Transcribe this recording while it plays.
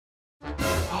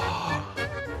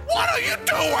What are you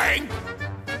doing?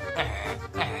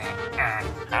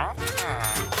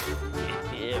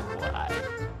 Yeah, boy.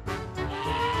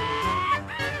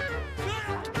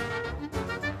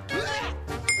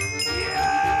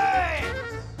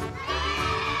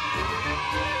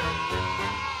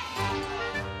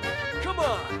 Come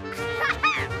on!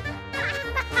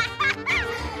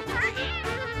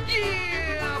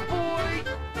 Yeah, boy!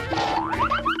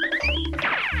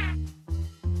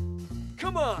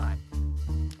 Come on!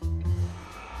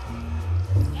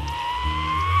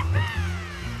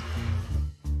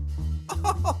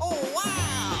 Oh,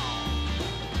 wow!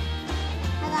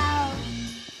 Hello.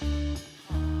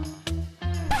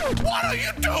 What are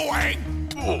you doing?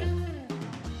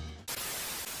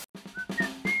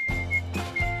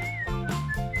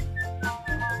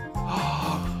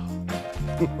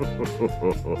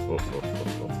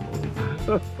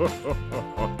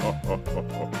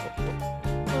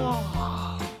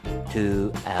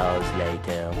 Two hours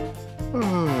later.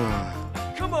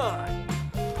 Come on!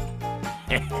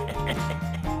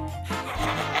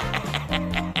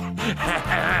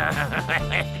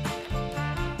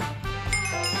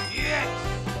 Yeah,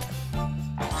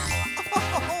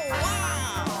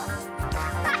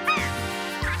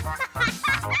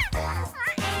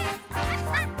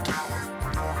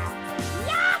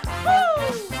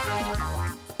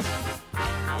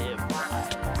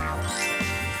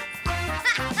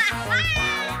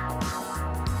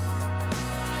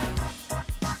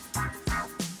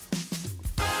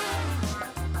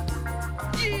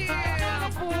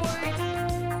 boy!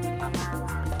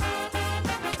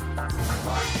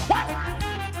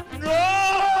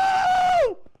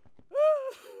 No!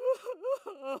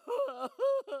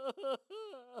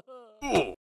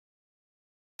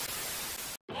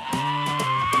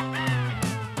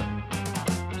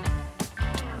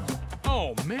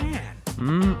 Oh, man!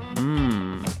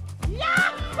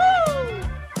 Yahoo!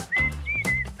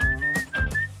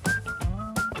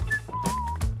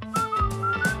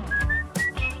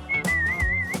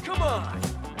 Come on!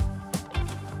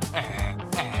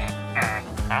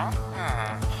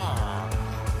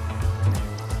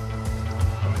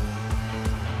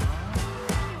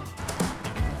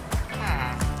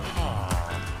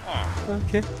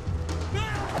 Okay.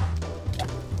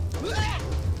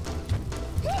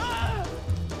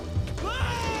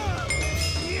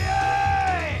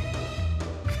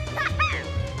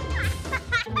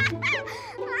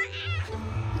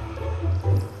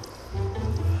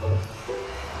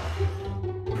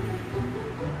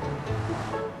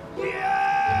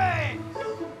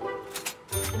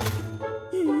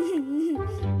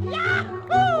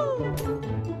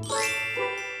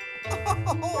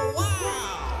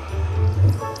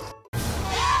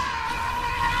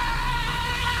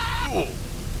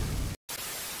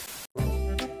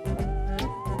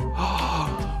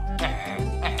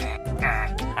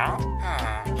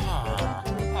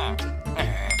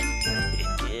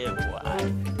 Yeah, boy.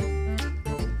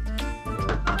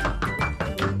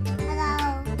 Hello.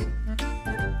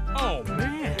 Oh,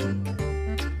 man!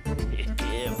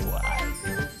 Yeah, boy.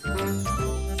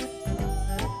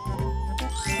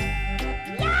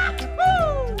 Yeah,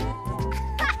 boy!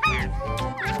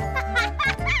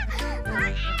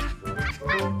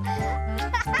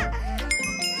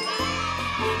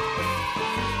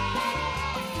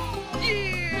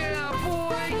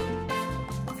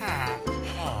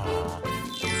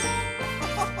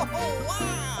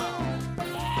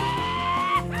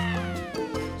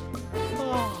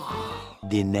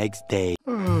 The next day.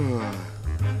 Oh,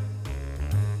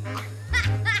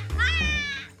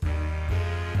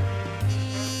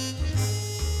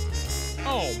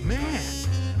 man!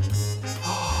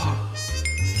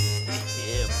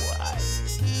 Yeah, boy.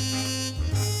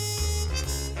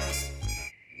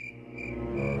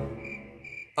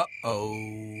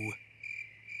 Uh-oh.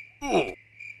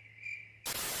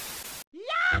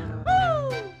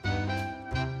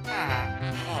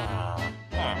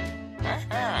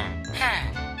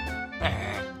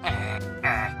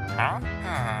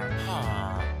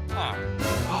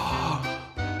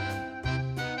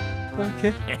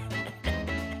 Okay.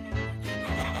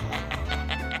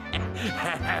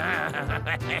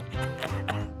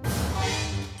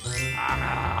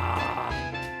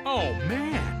 Oh,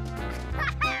 man!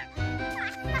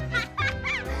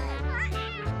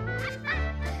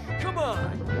 Come on!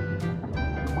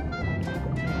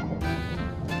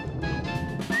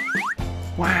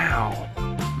 Wow.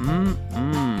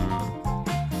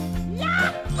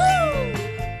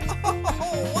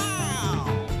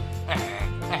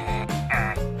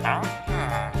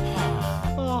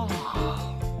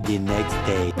 The next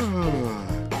day.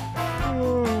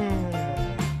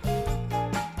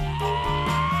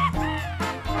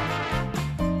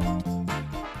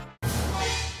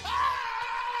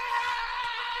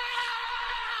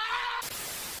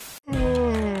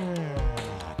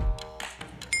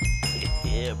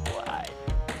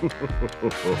 Come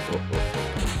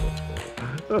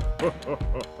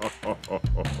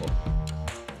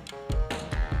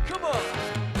on.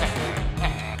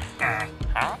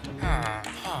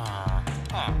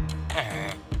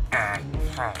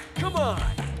 Come on.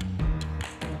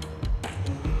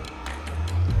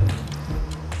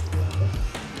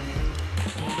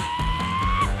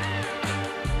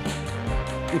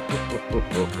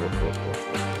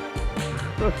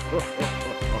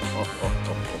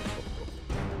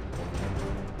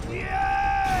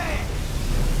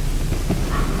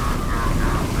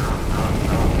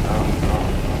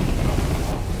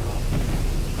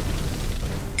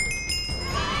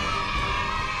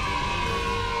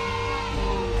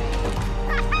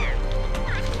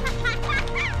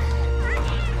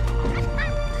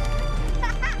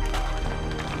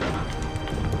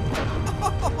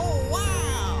 Oh, wow!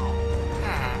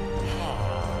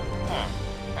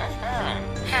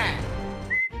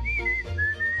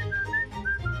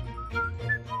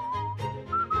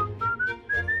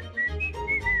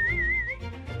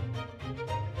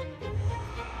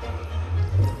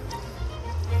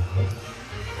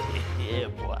 Yeah,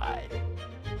 boy.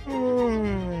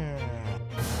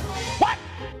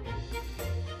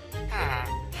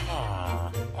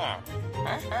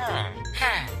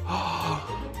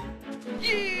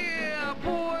 Yeah,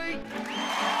 boy.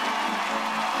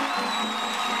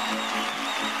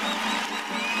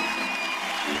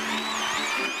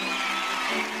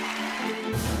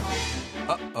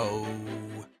 Uh-oh.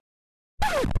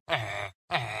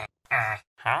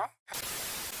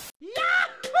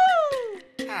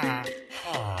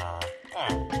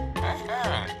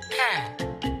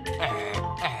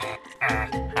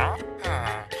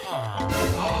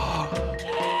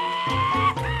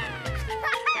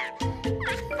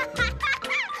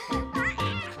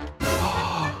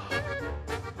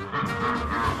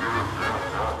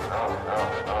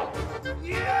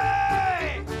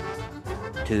 Yay!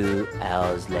 2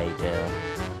 hours later.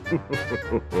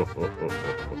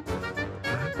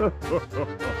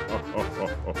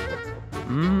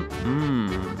 Mm-mm.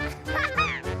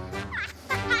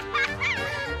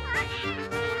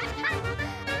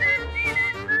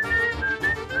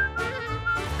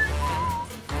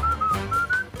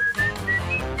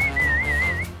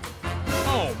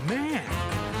 Oh, man.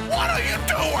 What are you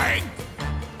doing?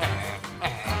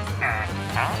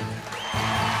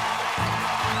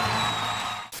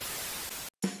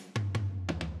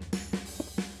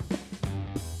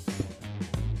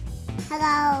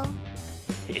 Hello.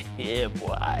 Yeah,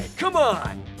 boy. Come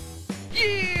on.